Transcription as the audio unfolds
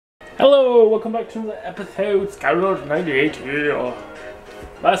Hello, welcome back to the episode Skyroad 98 here.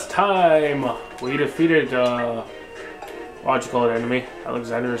 Last time we defeated what'd you call it, enemy?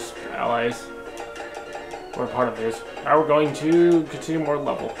 Alexander's allies. We're part of this. Now we're going to continue more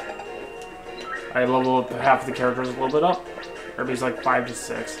level. I leveled half of the characters a little bit up. Everybody's like 5 to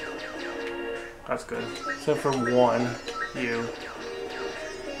 6. That's good. Except for one, you.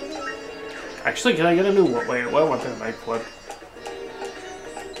 Actually, can I get a new one? Wait, what weapon am I equipped?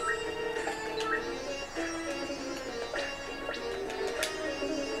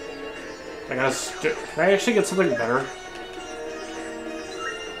 I gotta can I actually get something better?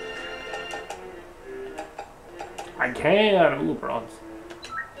 I can! Ooh, bronze.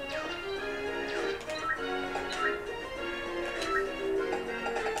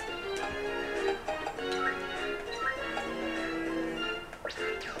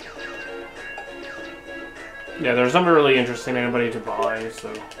 Yeah, there's nothing really interesting anybody to buy, so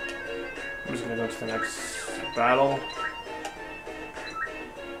I'm just gonna go to the next battle.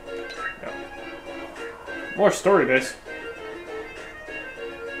 More story based.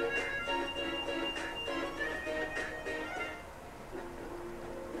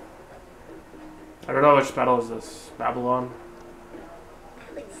 I don't know which battle is this. Babylon?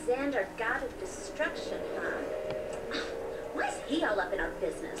 Alexander, god of destruction, huh? Why is he all up in our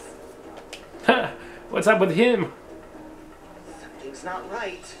business? What's up with him? Something's not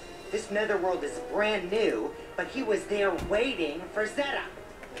right. This netherworld is brand new, but he was there waiting for Zeta.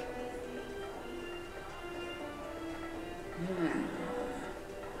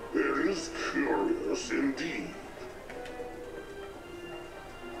 It is curious indeed.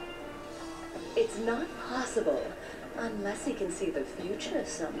 It's not possible, unless he can see the future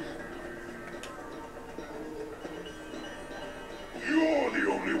somehow. You're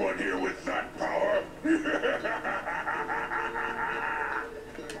the only one here with that power.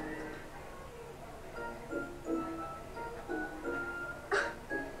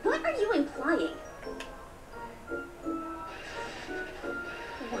 What are you implying?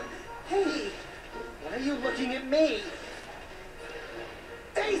 Hey, why are you looking at me?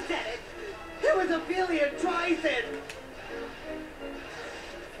 They said it! It was Ophelia Tryson!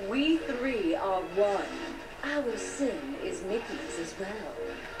 We three are one. Our sin is Mickey's as well.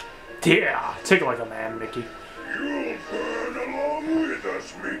 Yeah, take it like a man, Mickey. You'll burn along with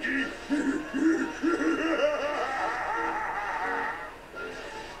us, Mickey.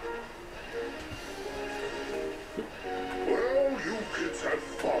 Well, you kids have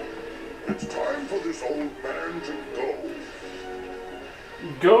fun. It's time for this old man to go.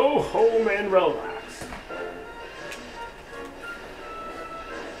 Go home and relax.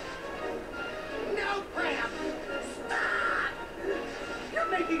 No, Graham! Stop! You're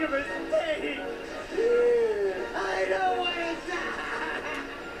making a mistake! I don't want to die!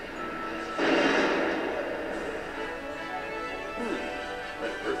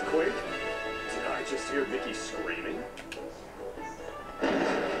 An earthquake? Did I just hear Mickey screaming?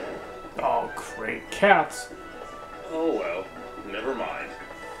 Oh, great. Cats. Oh well, never mind.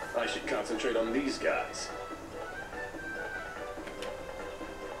 I should concentrate on these guys.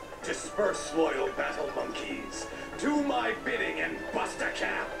 Disperse, loyal battle monkeys. Do my bidding and bust a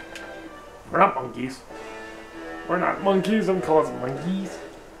cap. We're not monkeys. We're not monkeys, I'm calling them monkeys.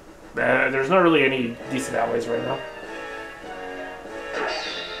 There's not really any decent allies right now.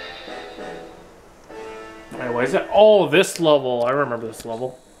 Alright, what is it? Oh, this level. I remember this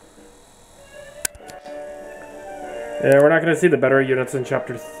level. Yeah, we're not going to see the better units in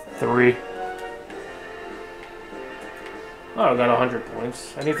Chapter 3. Oh, we got 100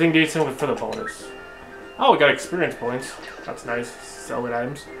 points. Anything decent for the bonus? Oh, we got experience points. That's nice. Sell it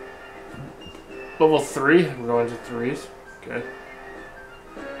items. Level 3. We're going to 3s. Okay.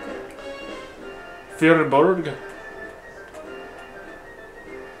 Fierburg.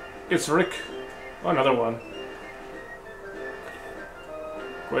 It's Rick. Oh, another one.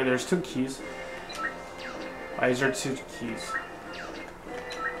 Wait, there's 2 keys. Why is there 2 keys?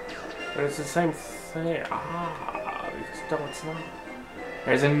 But it's the same thing. Ah, no, it's not.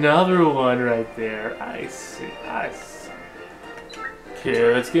 There's another one right there. I see. I see.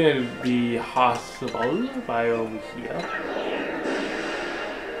 Okay, it's gonna be possible by over here.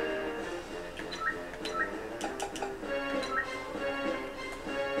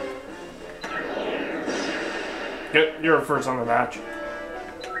 Yep, you're first on the match.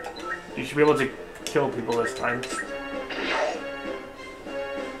 You should be able to kill people this time.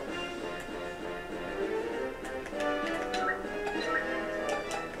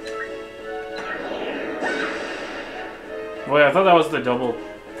 Wait, I thought that was the double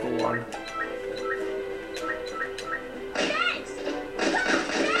one. Thanks!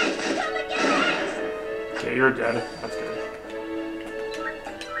 Okay, you're dead. That's good.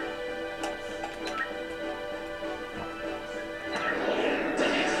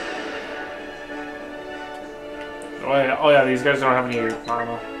 Oh yeah, these guys don't have any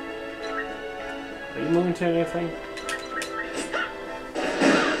mana. Are you moving to anything?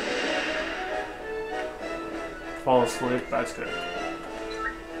 Fall asleep, that's good.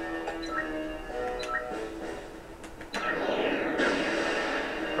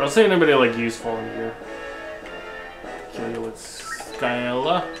 I don't see anybody like useful in here. Kill you with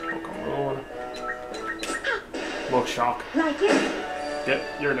Skyla. Pokemon. Look shock. Like it? Yep,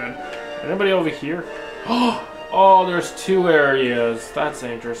 you're dead. Anybody over here? Oh, there's two areas. That's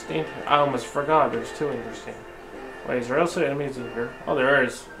interesting. I almost forgot there's two interesting. Wait, is there also enemies in here? Oh, there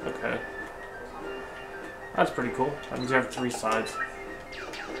is. Okay. That's pretty cool. That means you have 3 sides.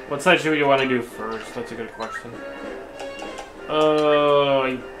 What side should you want to do first? That's a good question.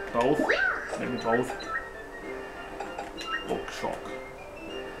 Both? Maybe both. Look shock.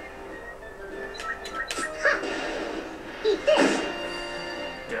 Eat this.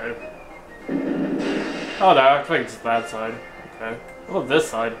 Yeah. Oh, that activates that side. Okay. What about this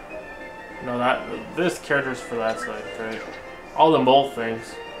side? No, this character's for that side. Okay. All the mole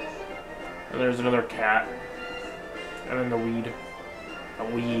things. And there's another cat. And then the weed. A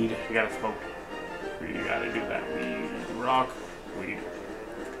weed. You gotta smoke. You gotta do that. Weed. Rock. Weed.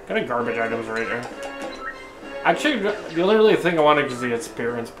 Kind of garbage items right there. Actually, the only really thing I wanted is the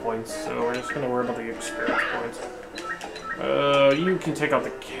experience points. So we're just gonna worry about the experience points. You can take out the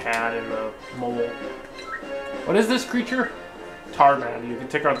cat and the mole. What is this creature? Tarman. You can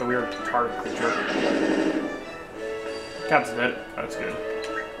take out the weird tar creature. Cat's dead. That's good.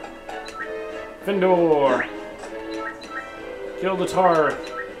 Findor. Kill the tar.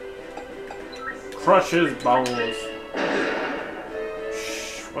 Crush his bones.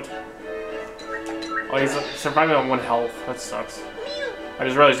 Shh. What? Oh, he's surviving on 1 health. That sucks. I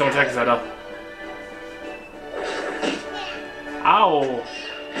just realized don't check his head up. Ow!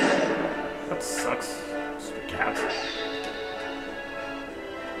 That sucks. Stupid cat.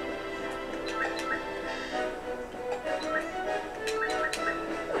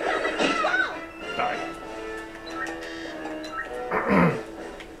 Die.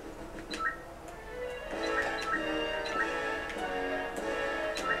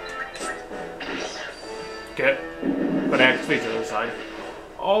 Get. But actually to the other side.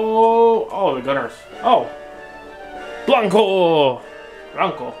 Oh, the gunners. Oh. Blanco!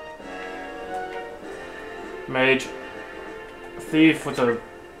 Mage. Thief with a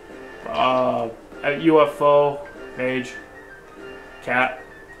UFO. Mage. Cat.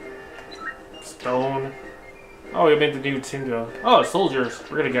 Stone. Oh, we made the new Tinga. Oh, soldiers.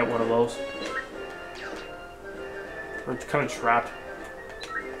 We're gonna get one of those. We're kind of trapped.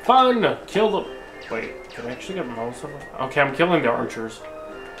 Fun! Kill the... Wait, can I actually get most of them? Okay, I'm killing the archers.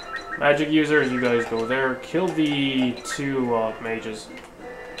 Magic users, you guys go there. Kill the 2 mages.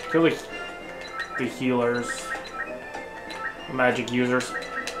 Kill the healers. Magic users.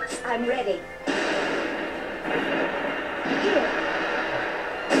 I'm ready. Here.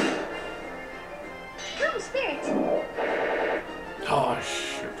 Come, spirit. Oh,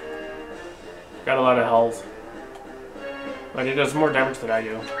 shoot. Got a lot of health. But he does more damage than I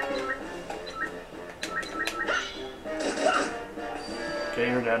do. Okay,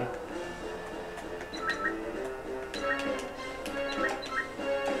 you're dead.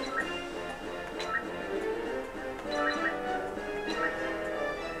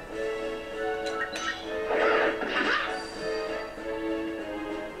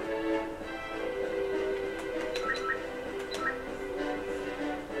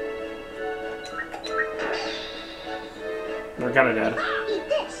 They're kind of dead.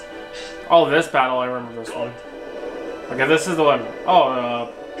 Oh, this battle, I remember this one. Okay, this is the one. Oh,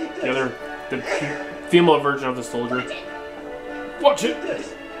 the female version of the soldier. Watch it!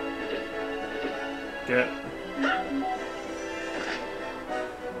 Get.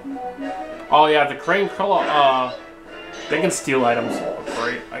 Oh yeah, the crane crawl, they can steal items.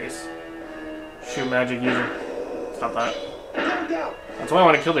 Great, ice. Shoot magic user. Stop that. That's why I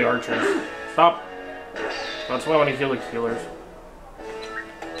want to kill the archers. Stop. That's why I want to kill the healers.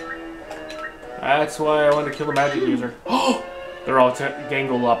 That's why I want to kill the magic user. Oh! They're all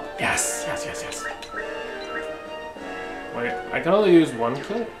gangled up. Yes, yes, yes, yes. Wait, I can only use 1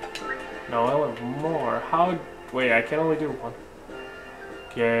 kill? No, I want more. How? Wait, I can only do 1.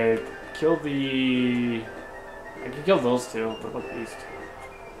 Okay, kill the... I can kill those 2, but look at these 2.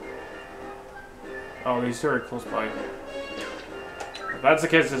 Oh, these 2 are close by. If that's the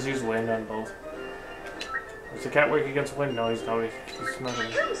case, just use wind on both. Is the cat weak against wind? No, he's not. He's not.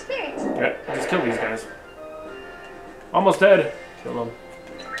 Come, spirit. Yeah, just kill these guys. Almost dead. Kill him.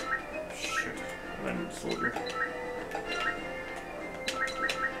 Shoot. And then soldier.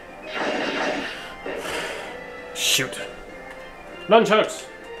 Shoot. Nunchucks!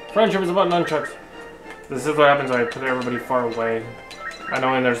 Friendship is about nunchucks. This is what happens when I put everybody far away. I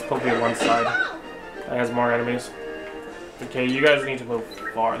know and there's supposed to be one side that has more enemies. Okay, you guys need to move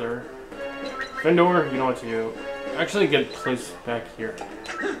farther. Findor, you know what to do. Actually get placed back here.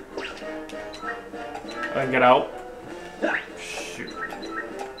 And get out. Shoot.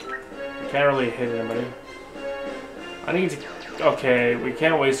 I can't really hit anybody. I need to... Okay, we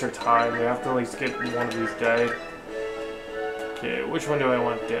can't waste our time. We have to at least get one of these dead. Okay, which one do I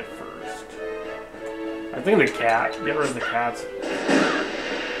want dead first? I think the cat. Get rid of the cats.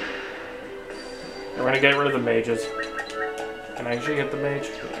 We're gonna get rid of the mages. Can I actually hit the mage?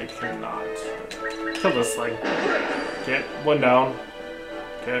 I cannot. Kill this thing. Get one down.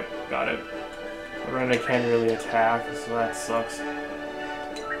 Okay, got it. The Rena can't really attack, so that sucks.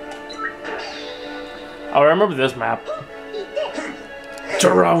 Oh, I remember this map.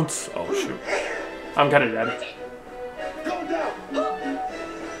 Drones! Oh shoot. I'm kinda dead.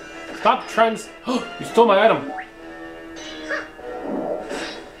 Stop trying to... You stole my item!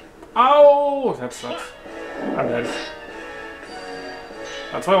 Ow! That sucks. I'm dead.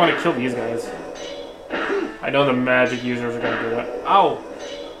 That's why I want to kill these guys. I know the magic users are gonna do that. Ow!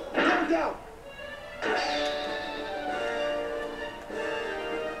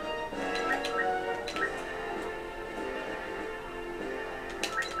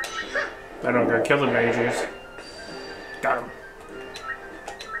 I don't care. Kill the mages. Got him.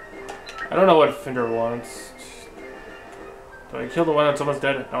 I don't know what Fender wants. Do I kill the one that's almost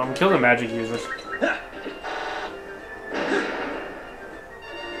dead? No, I'm killing the magic users.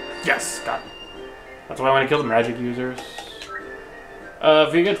 Yes, got him. That's why I want to kill the magic users.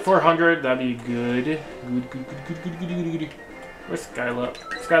 If you get 400, that'd be good. Good. Where's Skylup?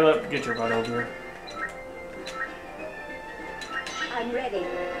 Skylup, get your butt over here. I'm ready.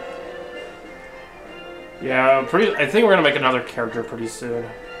 Yeah, I think we're gonna make another character pretty soon.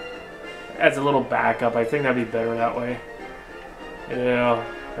 Adds a little backup. I think that'd be better that way. Yeah,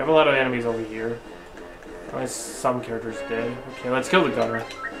 we have a lot of enemies over here. At least some characters did. Okay, let's kill the gunner.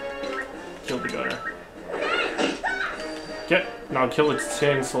 Kill the gunner. Okay, now kill its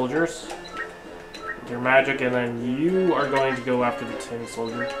tin soldiers. With your magic, and then you are going to go after the tin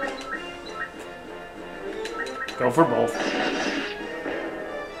soldier. Go for both.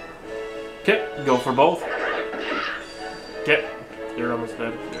 Okay, go for both. Okay, you're almost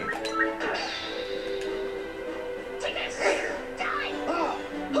dead. Good.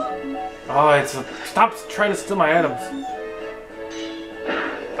 Oh, it's a... Stop trying to steal my items.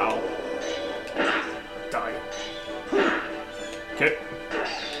 Ow. Die. Okay.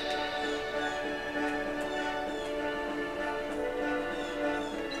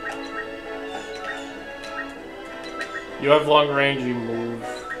 You have long range, you move.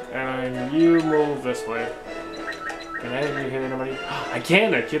 And you move this way. Can I actually hit anybody? I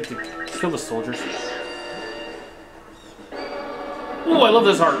can! I get to kill the soldiers. Ooh, I love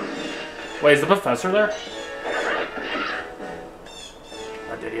this art! Wait, is the professor there?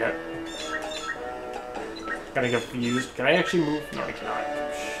 Not dead yet. Gotta get fused. Can I actually move? No, I cannot.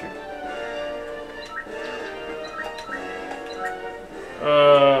 Shoot.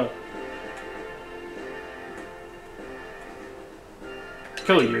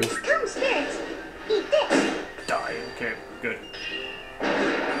 Kill you. Come, spirits. Eat this. Die. Okay, good.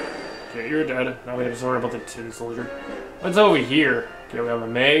 Okay, you're dead. Now we have to worry about the tin soldier. What's over here? Okay, we have a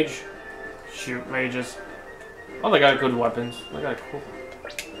mage. Shoot, mages. Oh, they got good weapons. They got cool.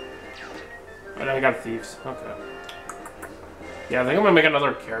 And I got thieves. Okay. Yeah, I think I'm gonna make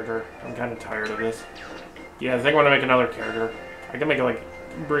another character. I'm kind of tired of this. Yeah, I think I'm gonna make another character. I can make it like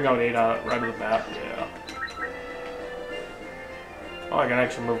bring out 8 right off the bat. Yeah. Oh, I can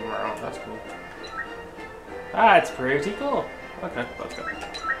actually move them around. That's cool. Ah, it's pretty cool. Okay, let's go.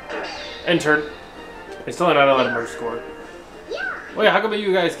 Entered. I still not let him score. Wait, how come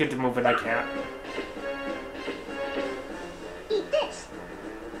you guys get to move and I can't? Eat this.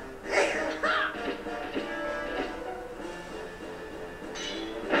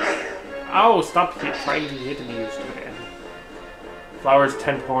 Oh, stop trying to hit me, you stupid enemy. Flowers,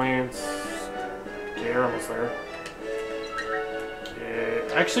 10 points. Okay, you're almost there.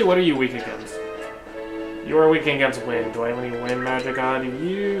 Okay. Actually, what are you weak against? You are weak against wind. Do I have any wind magic on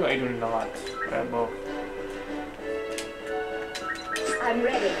you? I do not. I have both. I'm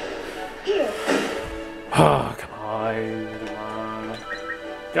ready. Here. Oh, come on. Come on.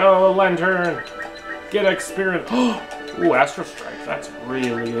 Go, Lantern! Get experience. Ooh, Astro Strike. That's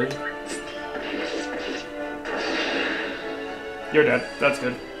really good. You're dead. That's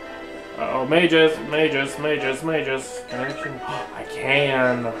good. Uh-oh, mages. Connection. I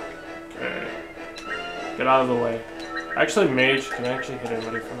can. Okay. Get out of the way. Actually, mage can actually hit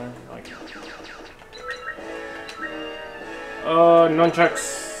anybody from there. No, I can't.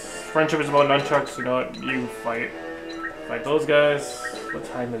 Nunchucks. Friendship is about nunchucks. You know what? You fight. Fight those guys. What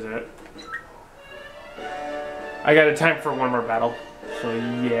time is it? I got a time for one more battle. So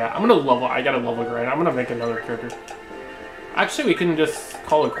yeah, I'm gonna level. I got a level grind. I'm gonna make another character. Actually, we can just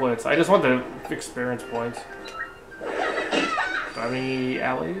call it quits. I just want the experience points. Do I have any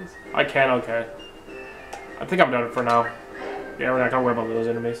allies? I can. Okay. I think I'm done for now. Yeah, we're not gonna worry about those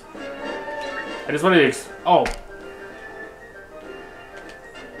enemies. I just wanted to. Oh.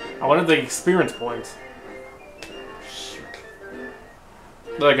 I wanted the experience points. Shoot.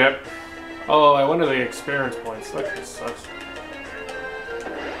 Okay. Oh, I wanted the experience points. That just sucks.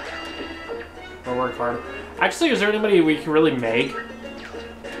 I'll work hard. Actually, is there anybody we can really make?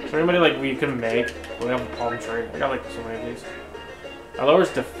 Is there anybody like we can make? Well, we have a palm tree. I got like so many of these. Our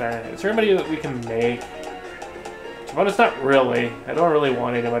lowers defend. Is there anybody that we can make? But it's not really. I don't really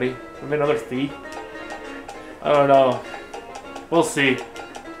want anybody. Maybe another thief. I don't know. We'll see.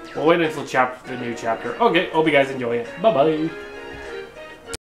 We'll wait until the new chapter. Okay, hope you guys enjoy it. Bye-bye.